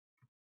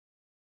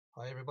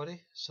Hi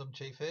everybody,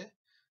 sumchief here.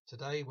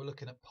 Today we're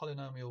looking at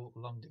polynomial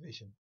long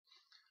division.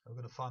 We're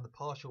going to find the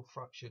partial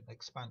fraction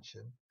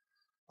expansion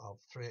of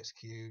 3x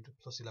cubed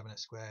plus 11x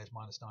squared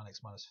minus 9x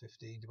minus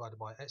 15 divided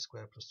by x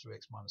squared plus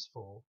 3x minus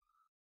 4.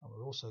 And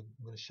we're also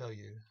going to show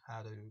you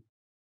how to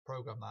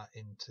program that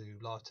into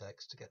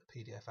LaTex to get the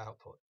PDF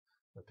output.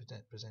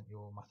 Present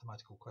your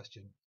mathematical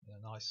question in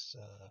a nice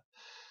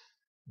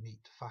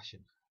neat fashion.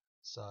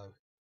 So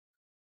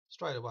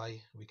straight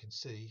away we can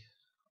see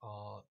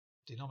our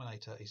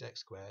denominator is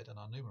x squared and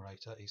our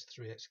numerator is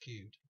 3x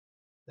cubed.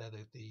 They're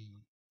the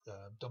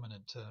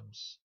dominant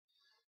terms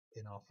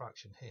in our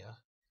fraction here.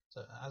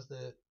 So as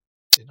the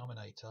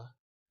denominator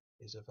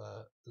is of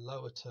a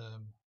lower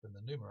term than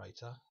the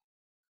numerator,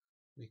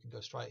 we can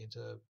go straight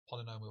into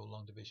polynomial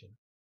long division.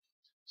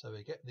 So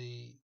we get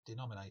the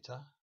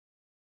denominator,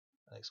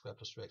 x squared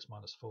plus 3x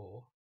minus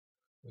 4.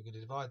 We're going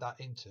to divide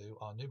that into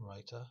our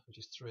numerator, which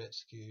is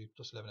 3x cubed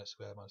plus 11x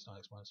squared minus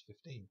 9x minus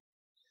 15.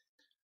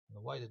 And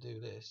the way to do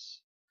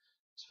this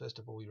is, first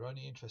of all, you're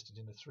only interested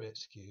in the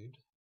 3x cubed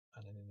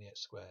and then in the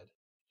x squared.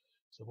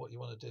 So what you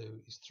want to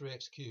do is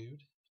 3x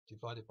cubed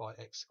divided by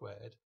x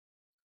squared.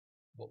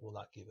 What will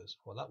that give us?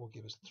 Well, that will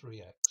give us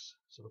 3x.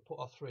 So we'll put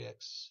our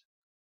 3x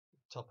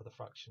top of the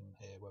fraction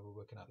here where we're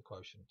working out the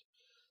quotient.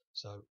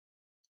 So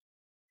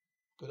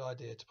good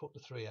idea to put the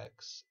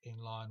 3x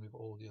in line with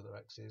all the other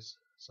x's.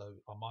 So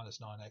our minus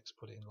 9x,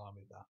 put it in line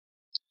with that.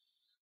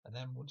 And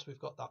then once we've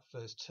got that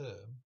first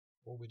term,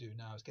 all we do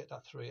now is get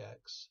that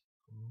 3x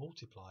and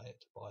multiply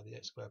it by the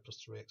x squared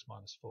plus 3x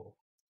minus 4.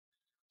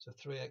 So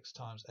 3x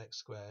times x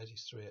squared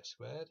is 3x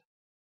squared,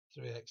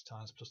 3x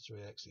times plus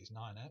 3x is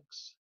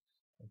 9x,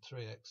 and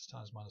 3x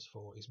times minus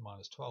 4 is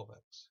minus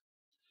 12x.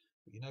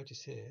 But you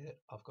notice here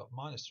I've got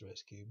minus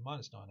 3x cubed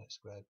minus 9x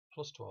squared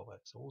plus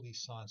 12x. So all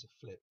these signs are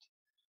flipped,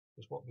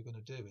 because what we're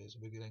going to do is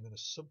we're then going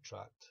to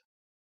subtract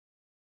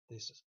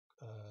this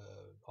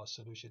our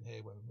solution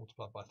here when we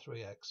multiply by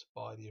 3x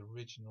by the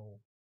original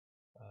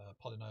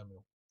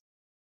polynomial.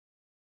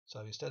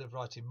 So instead of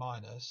writing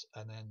minus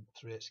and then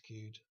 3x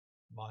cubed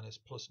minus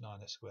plus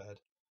 9x squared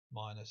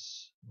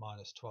minus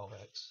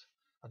 12x,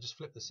 I just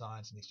flip the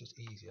signs and it's just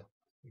easier.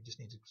 You just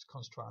need to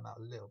concentrate on that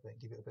a little bit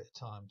and give it a bit of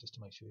time just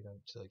to make sure you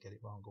don't get it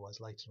wrong,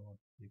 otherwise later on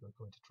you're going to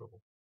go into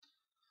trouble.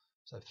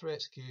 So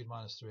 3x cubed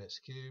minus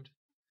 3x cubed,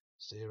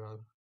 0.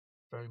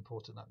 Very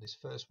important that this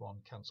first one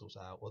cancels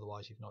out,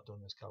 otherwise you've not done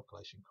this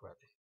calculation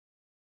correctly.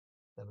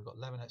 Then we've got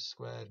 11x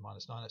squared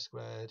minus 9x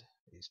squared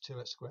is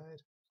 2x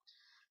squared.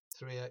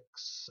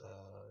 3x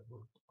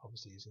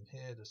obviously is in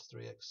here, there's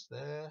 3x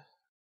there,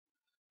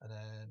 and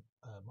then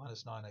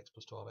minus 9x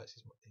plus 12x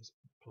is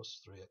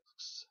plus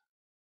 3x,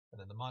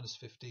 and then the minus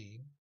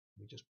 15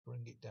 we just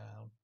bring it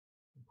down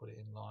and put it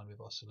in line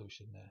with our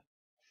solution there.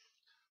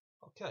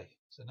 Okay,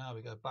 so now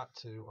we go back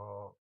to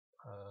our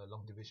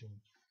long division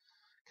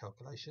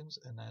calculations,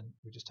 and then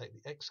we just take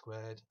the x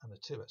squared and the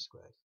 2x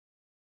squared.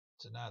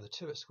 So now the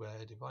 2x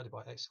squared divided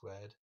by x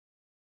squared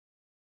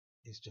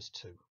is just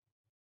 2.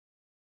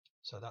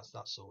 So that's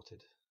that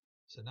sorted.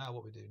 So now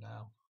what we do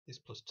now, this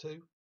plus 2,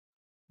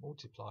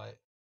 multiply it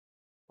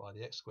by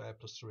the x squared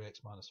plus 3x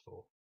minus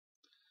 4.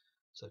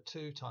 So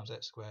 2 times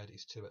x squared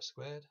is 2x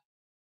squared.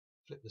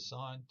 Flip the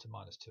sign to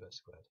minus 2x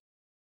squared.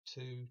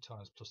 2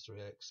 times plus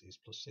 3x is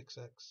plus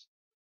 6x.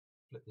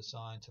 Flip the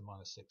sign to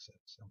minus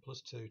 6x. And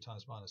plus 2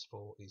 times minus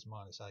 4 is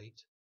minus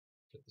 8.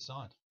 Flip the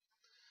sign.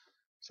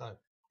 So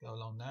go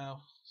along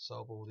now,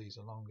 solve all these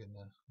along in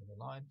the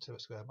line.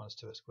 2x squared minus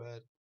 2x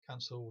squared,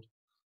 cancelled.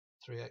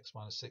 3x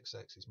minus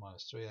 6x is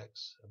minus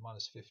 3x, and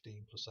minus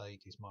 15 plus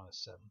 8 is minus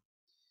 7.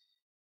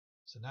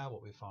 So now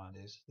what we find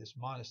is this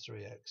minus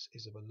 3x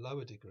is of a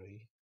lower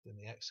degree than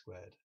the x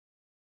squared.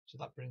 So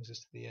that brings us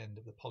to the end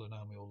of the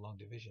polynomial long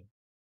division.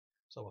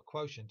 So our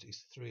quotient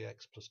is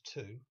 3x plus 2,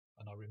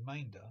 and our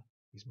remainder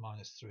is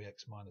minus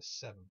 3x minus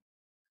 7.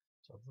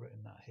 So I've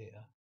written that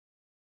here.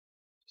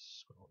 Just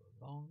scroll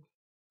along.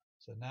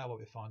 So now what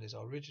we find is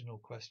our original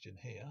question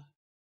here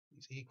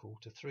is equal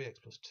to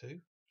 3x plus 2,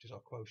 which is our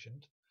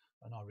quotient,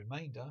 and our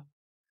remainder,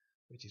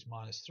 which is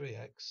minus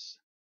 3x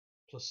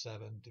plus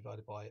 7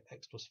 divided by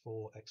x plus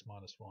 4, x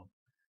minus 1.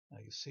 Now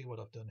you see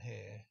what I've done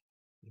here.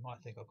 You might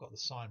think I've got the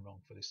sign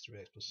wrong for this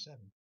 3x plus 7,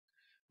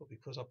 but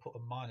because I put a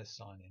minus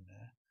sign in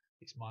there,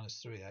 it's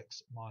minus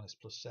 3x minus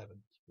plus 7,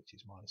 which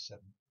is minus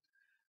 7.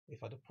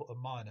 If I'd have put a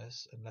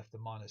minus and left the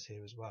minus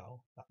here as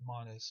well, that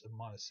minus and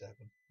minus 7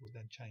 would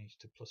then change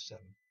to plus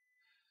 7.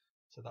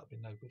 So that'd be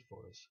no good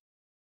for us.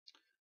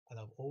 And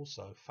I've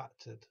also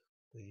factored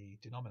the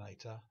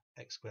denominator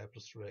x squared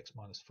plus 3x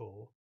minus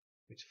 4,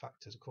 which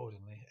factors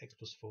accordingly x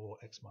plus 4,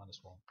 x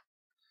minus 1.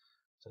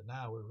 So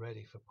now we're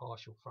ready for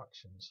partial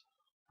fractions.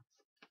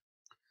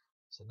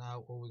 So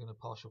now all we're going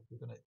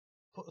to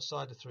put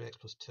aside the 3x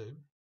plus 2,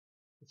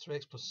 the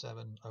 3x plus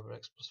 7 over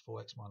x plus 4,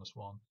 x minus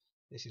 1.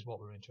 This is what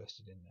we're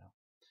interested in now.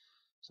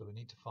 So we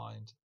need to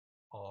find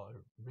our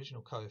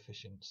original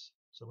coefficients.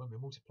 So when we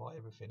multiply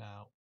everything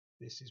out,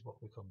 this is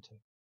what we come to.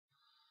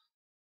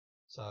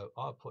 So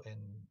I'll put in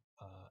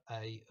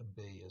A and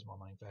B as my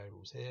main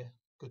variables here.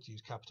 Good to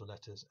use capital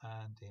letters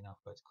and in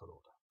alphabetical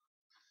order.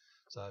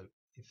 So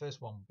your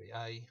first one would be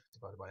a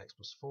divided by x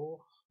plus 4,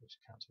 which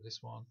accounts for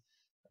this one,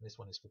 and this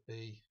one is for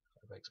b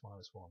of x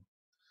minus 1.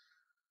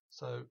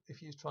 So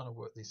if you're trying to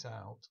work this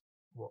out,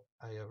 what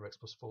a over x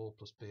plus 4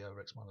 plus b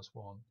over x minus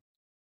 1,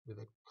 with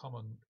a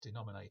common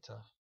denominator,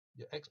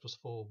 your x plus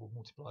 4 will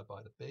multiply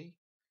by the b,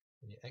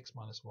 and your x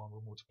minus 1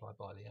 will multiply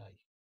by the a.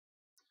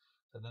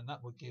 And then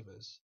that would give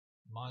us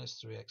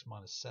minus 3x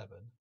minus 7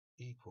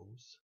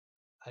 equals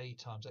a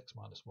times x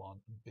minus 1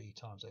 and b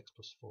times x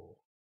plus 4.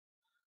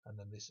 And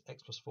then this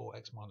x plus 4,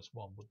 x minus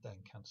 1 would then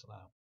cancel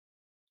out.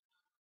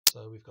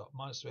 So we've got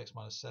minus 3x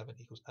minus 7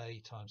 equals a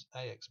times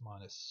ax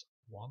minus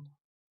 1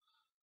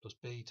 plus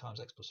b times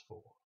x plus 4.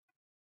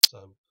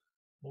 So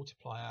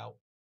multiply out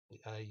the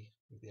a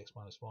with the x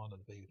minus 1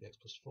 and the b with the x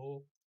plus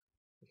 4.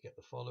 We get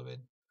the following.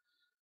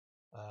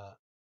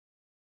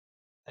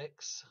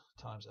 X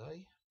times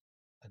a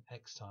and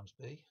x times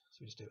b. So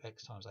we just do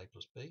x times a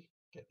plus b,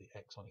 get the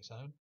x on its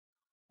own.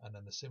 And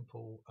then the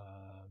simple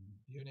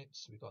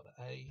units, we've got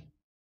the a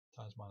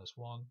times minus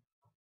 1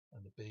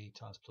 and the b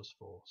times plus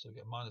 4. So we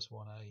get minus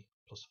 1a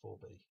plus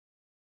 4b.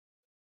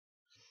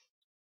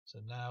 So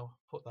now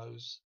put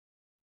those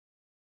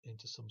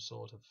into some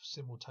sort of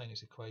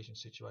simultaneous equation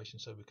situation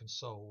so we can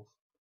solve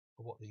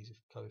for what these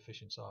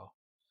coefficients are.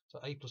 So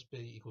a plus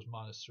b equals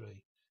minus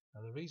 3.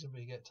 Now the reason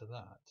we get to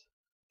that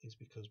is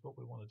because what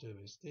we want to do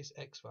is this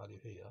x value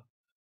here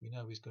we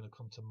know is going to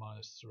come to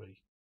minus 3.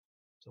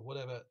 So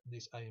whatever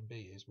this a and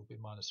b is will be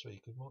minus 3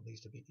 because we want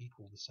these to be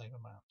equal the same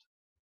amount.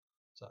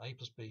 So a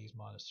plus b is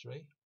minus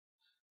 3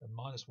 and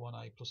minus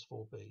 1a plus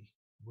 4b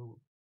will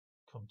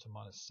come to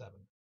minus 7.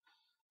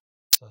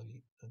 So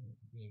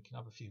you can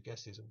have a few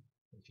guesses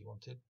if you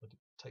wanted, but it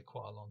would take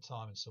quite a long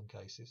time in some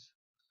cases.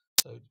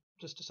 So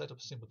just to set up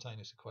a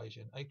simultaneous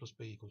equation, a plus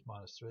b equals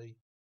minus 3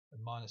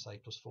 and minus a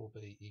plus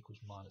 4b equals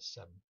minus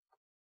 7.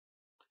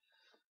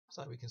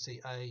 So we can see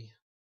a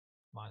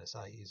minus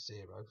a is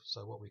 0,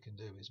 so what we can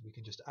do is we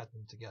can just add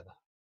them together.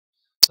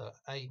 So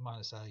a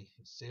minus a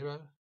is 0,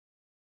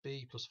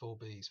 b plus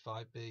 4b is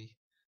 5b,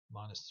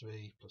 minus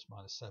 3 plus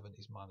minus 7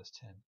 is minus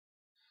 10.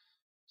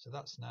 So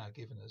that's now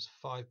given us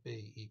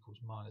 5b equals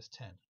minus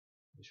 10,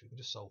 which we can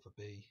just solve for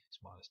b, it's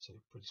minus 2,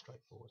 pretty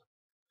straightforward.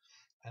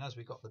 And as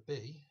we got the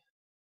b,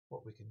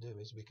 what we can do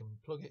is we can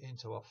plug it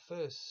into our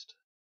first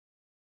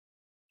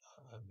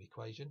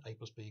equation, a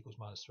plus b equals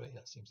minus 3,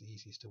 that seems the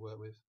easiest to work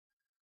with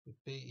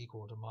b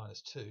equal to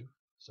minus 2,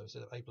 so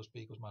instead of a plus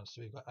b equals minus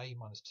 3, we've got a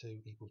minus 2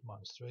 equals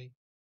minus 3,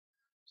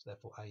 so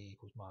therefore a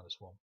equals minus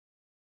 1.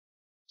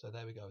 So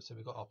there we go, so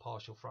we've got our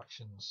partial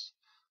fractions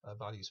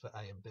values for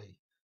a and b.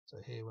 So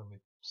here when we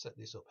set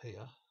this up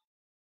here,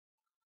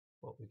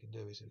 what we can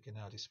do is we can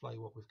now display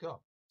what we've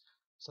got.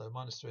 So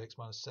minus 3x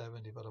minus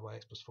 7 divided by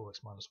x plus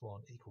 4x minus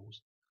 1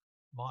 equals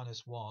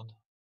minus 1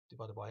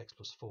 divided by x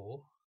plus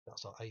 4,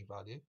 that's our a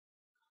value,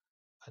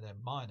 and then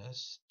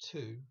minus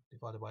 2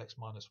 divided by x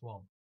minus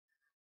 1.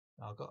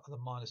 Now I've got the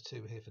minus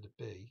 2 here for the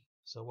b,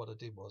 so what I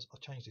did was I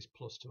changed this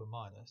plus to a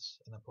minus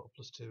and then put a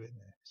plus 2 in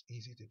there. It's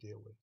easy to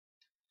deal with.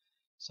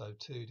 So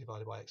 2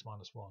 divided by x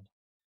minus 1.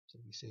 So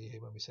you see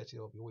here when we set it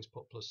up we always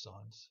put plus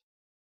signs.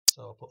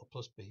 So I'll put a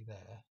plus b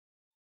there.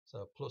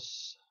 So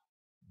plus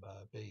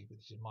b,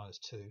 which is minus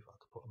 2, I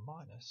could put a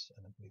minus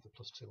and then leave the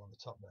plus 2 on the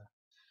top there.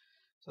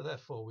 So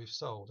therefore we've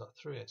solved that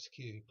 3x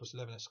cubed plus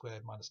 11x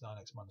squared minus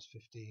 9x minus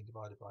 15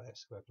 divided by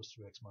x squared plus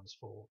 3x minus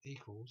 4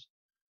 equals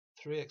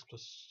 3x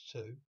plus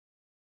 2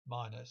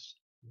 minus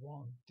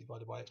 1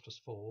 divided by x plus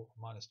 4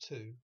 minus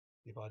 2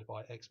 divided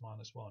by x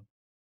minus 1.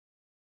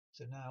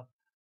 So now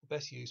the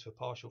best use for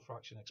partial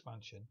fraction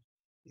expansion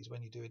is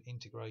when you're doing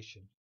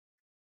integration.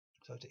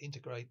 So to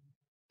integrate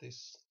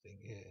this thing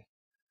here,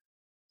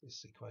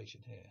 this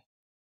equation here,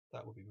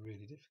 that would be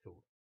really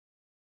difficult.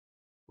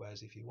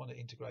 Whereas if you want to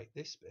integrate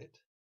this bit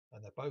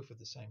and they're both of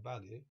the same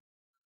value,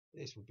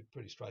 this would be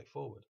pretty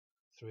straightforward.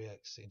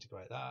 3x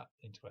integrate that,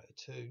 integrate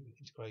a 2,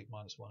 integrate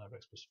minus 1 over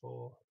x plus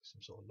 4,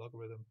 some sort of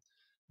logarithm.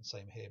 And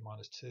same here,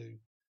 minus 2,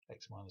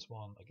 x minus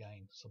 1,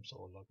 again, some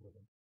sort of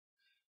logarithm.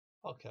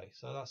 Okay,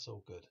 so that's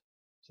all good.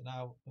 So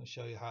now I'm going to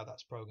show you how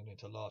that's programmed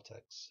into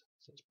LaTex.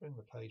 So let's bring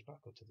the page back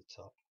up to the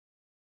top.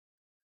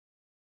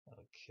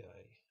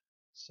 Okay,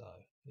 so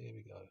here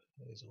we go.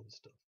 Here's all the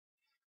stuff.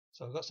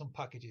 So I've got some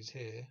packages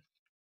here.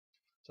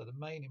 So the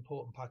main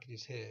important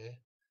packages here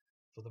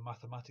for the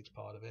mathematics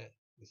part of it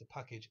is the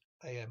package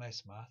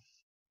AMS math,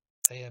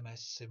 AMS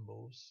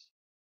symbols,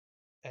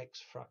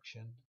 X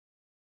fraction,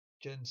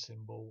 gen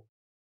symbol,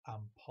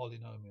 and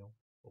polynomial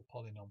or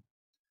polynom.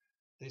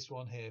 This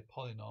one here,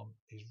 polynom,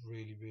 is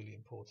really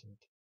important.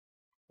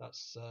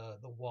 That's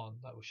the one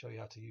that will show you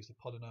how to use the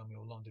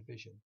polynomial long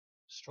division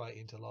straight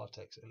into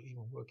LaTeX. It'll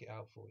even work it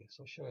out for you.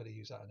 So I'll show you how to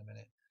use that in a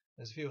minute.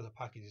 There's a few other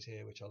packages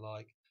here which I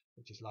like,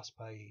 which is last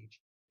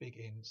page, big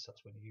ints,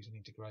 that's when you're using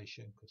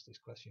integration, because this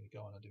question you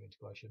go on and do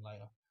integration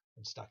later,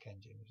 and stack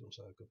engine is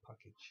also a good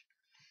package.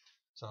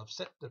 So I've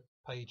set the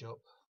page up.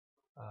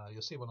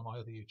 You'll see one of my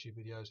other YouTube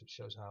videos which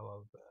shows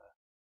how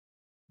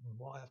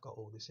why I've got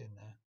all this in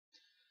there.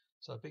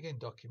 So begin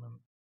document.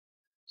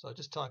 So I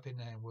just type in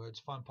there in words,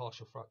 find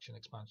partial fraction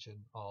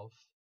expansion of,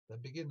 Then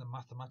begin the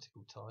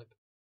mathematical type.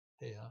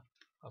 Here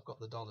I've got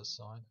the dollar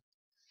sign,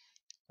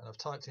 and I've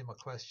typed in my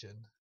question.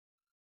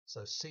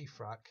 So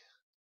cfrac,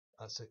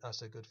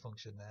 that's a good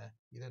function there.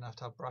 You then have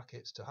to have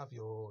brackets to have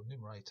your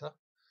numerator,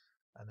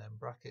 and then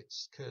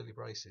brackets, curly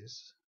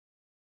braces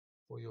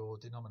for your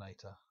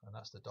denominator, and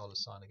that's the dollar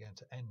sign again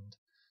to end.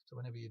 So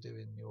whenever you're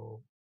doing your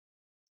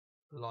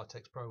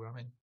LaTex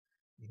programming,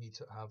 you need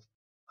to have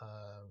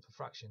for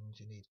fractions,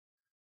 you need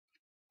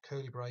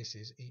curly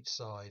braces each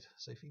side.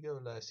 So if you go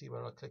there, see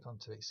where I click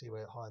onto it, see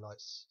where it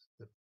highlights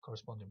the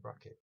corresponding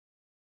bracket.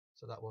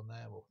 So that one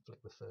there, we'll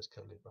flick the first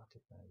curly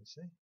bracket there, you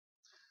see.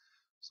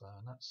 So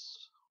and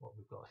that's what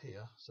we've got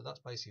here. So that's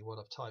basically what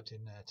I've typed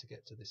in there to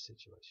get to this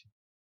situation.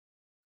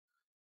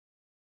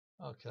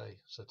 Okay,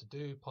 so to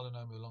do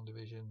polynomial long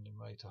division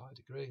numerator high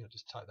degree, I'll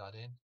just type that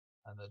in,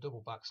 and the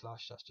double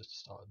backslash, that's just to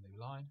start a new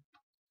line.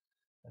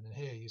 And then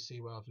here you see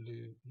where I've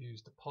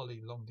used the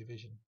poly long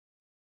division.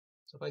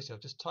 So basically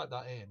I've just typed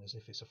that in as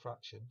if it's a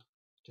fraction,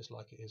 just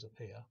like it is up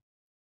here,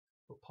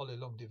 but poly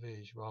long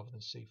division rather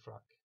than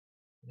cfrac.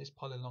 And this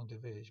poly long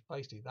division,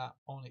 basically that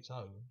on its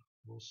own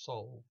will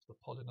solve the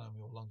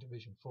polynomial long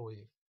division for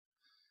you.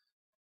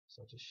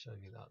 So I'll just show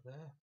you that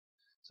there.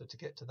 So to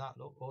get to that,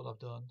 look, all I've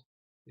done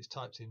is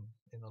typed in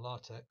the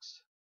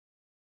LaTex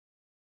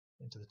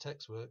into the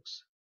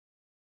TextWorks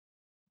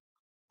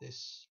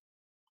this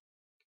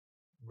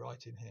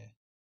right in here,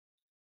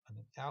 and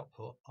the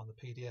output on the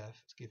PDF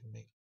it's given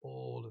me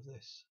all of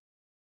this.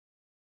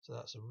 So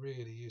that's a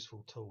really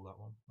useful tool, that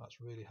one.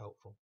 That's really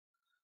helpful.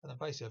 And then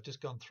basically I've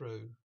just gone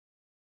through,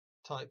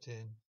 typed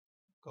in,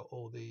 got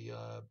all the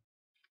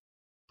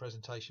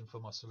presentation for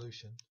my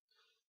solution,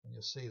 and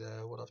you'll see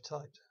there what I've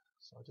typed.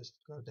 So I'll just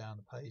go down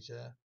the page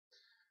there.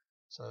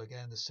 So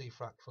again, the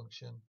cfrac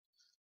function,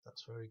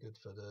 that's very good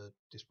for the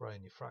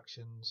displaying your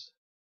fractions.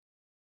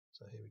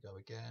 So here we go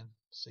again,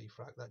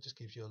 cfrac, that just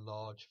gives you a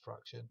large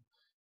fraction.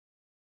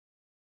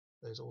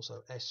 There's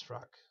also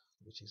sfrac,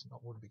 which is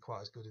wouldn't be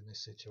quite as good in this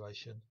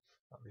situation.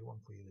 That'll be one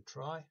for you to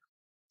try.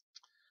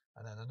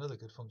 And then another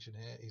good function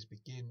here is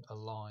begin a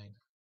line.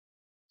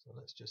 So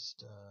let's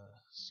just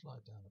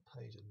slide down the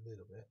page a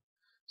little bit.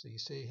 So you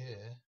see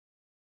here,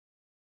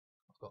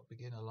 I've got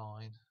begin a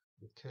line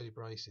with curly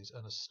braces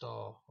and a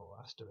star or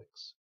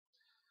asterisk.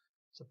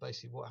 So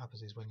basically what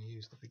happens is when you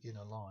use the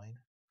beginner line,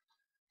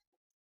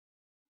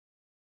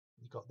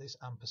 you've got this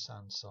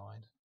ampersand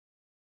sign.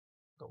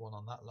 Got one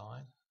on that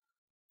line.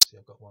 See,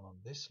 I've got one on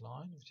this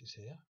line, which is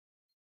here.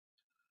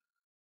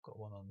 Got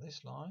one on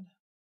this line,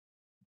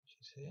 which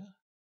is here.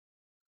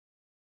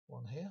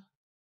 One here.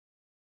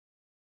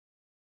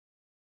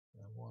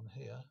 And one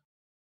here.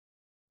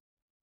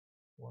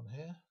 One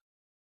here.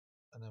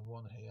 And then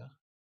one here.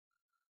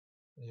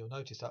 And you'll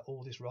notice that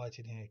all this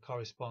writing here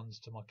corresponds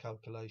to my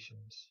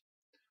calculations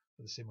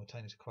for the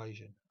simultaneous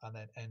equation, and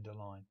then end a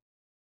line.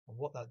 And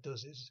what that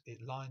does is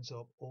it lines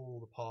up all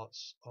the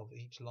parts of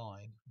each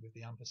line with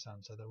the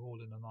ampersand, so they're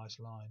all in a nice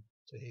line.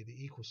 So here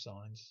the equal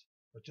signs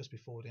are just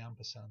before the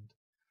ampersand,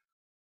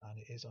 and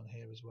it is on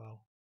here as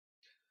well.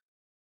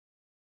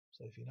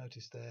 So if you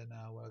notice there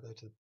now, where I go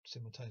to the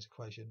simultaneous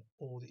equation,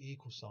 all the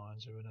equal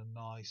signs are in a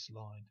nice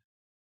line,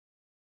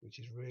 which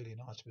is really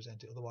nice to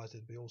present it. Otherwise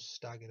they'd be all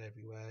staggered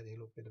everywhere. They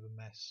look a bit of a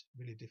mess,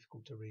 really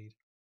difficult to read.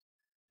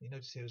 You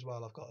notice here as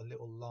well, I've got a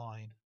little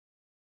line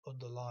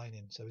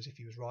underlining, so as if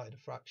you was writing a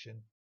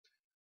fraction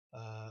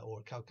or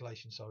a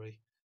calculation, sorry,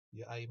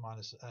 your a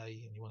minus a,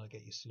 and you want to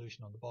get your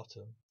solution on the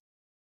bottom.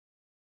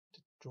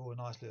 To draw a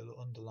nice little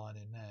underline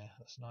in there.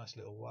 That's a nice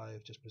little way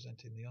of just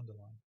presenting the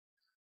underline.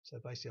 So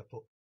basically I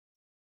put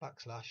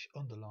backslash,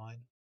 underline,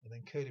 and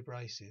then curly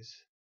braces,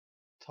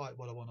 type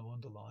what I want to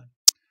underline.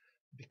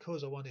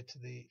 Because I wanted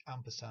the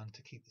ampersand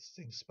to keep this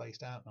thing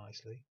spaced out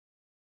nicely,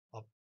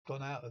 I've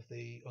gone out of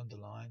the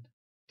underline,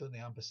 done the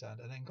ampersand,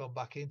 and then gone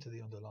back into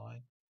the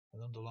underline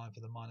and underline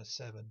for the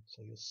 -7.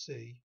 So you'll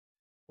see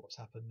what's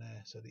happened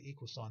there. So the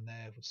equal sign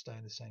there would stay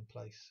in the same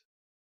place.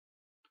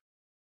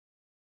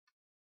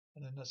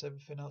 And then that's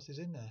everything else is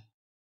in there.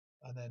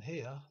 And then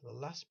here, the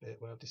last bit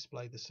where I've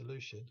displayed the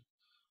solution,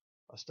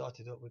 I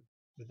started up with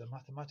the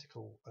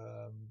mathematical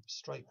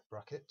straight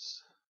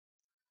brackets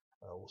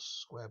or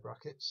square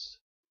brackets,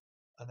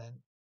 and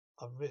then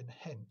I've written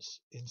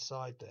hence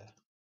inside there.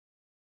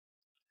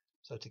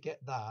 So to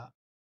get that,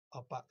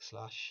 I'll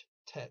backslash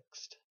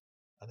text,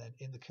 and then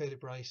in the curly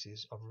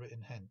braces I've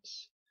written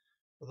hence.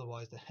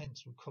 Otherwise the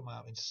hence would come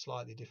out in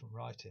slightly different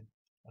writing,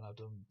 and I've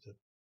done to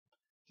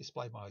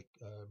display my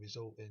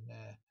result in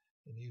there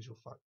in the usual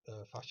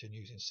fashion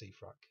using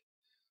cfrac.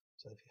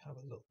 So if you have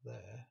a look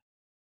there,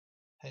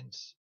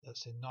 hence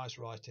that's in nice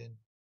writing,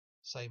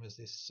 same as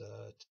this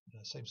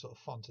same sort of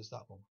font as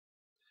that one.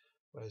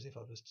 Whereas if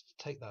I was to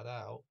take that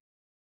out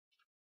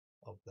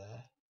of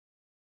there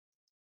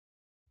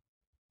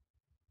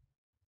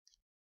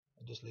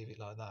and just leave it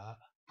like that,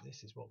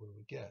 this is what we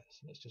would get.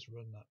 So let's just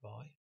run that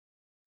by,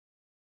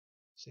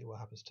 see what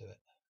happens to it.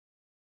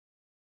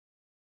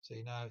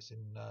 See, now it's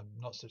in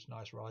not such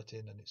nice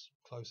writing and it's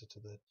closer to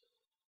the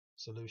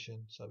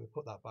solution, so we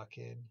put that back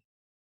in.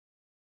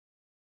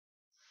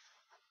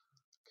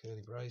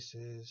 curly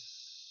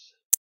braces,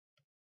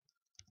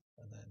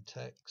 and then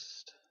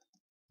text,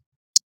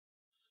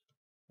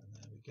 and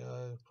there we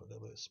go. Put a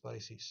little bit of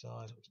space each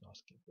side. It's nice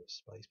to keep a bit of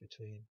space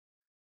between.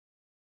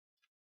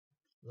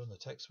 Run the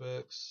text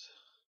works,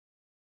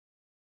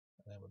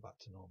 and then we're back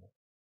to normal.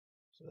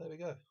 So there we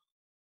go.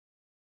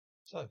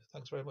 So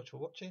thanks very much for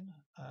watching,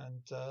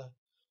 and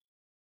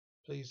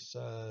please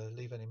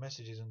leave any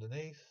messages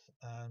underneath,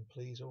 and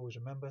please always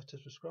remember to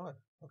subscribe.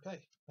 Okay,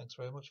 thanks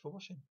very much for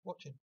watching.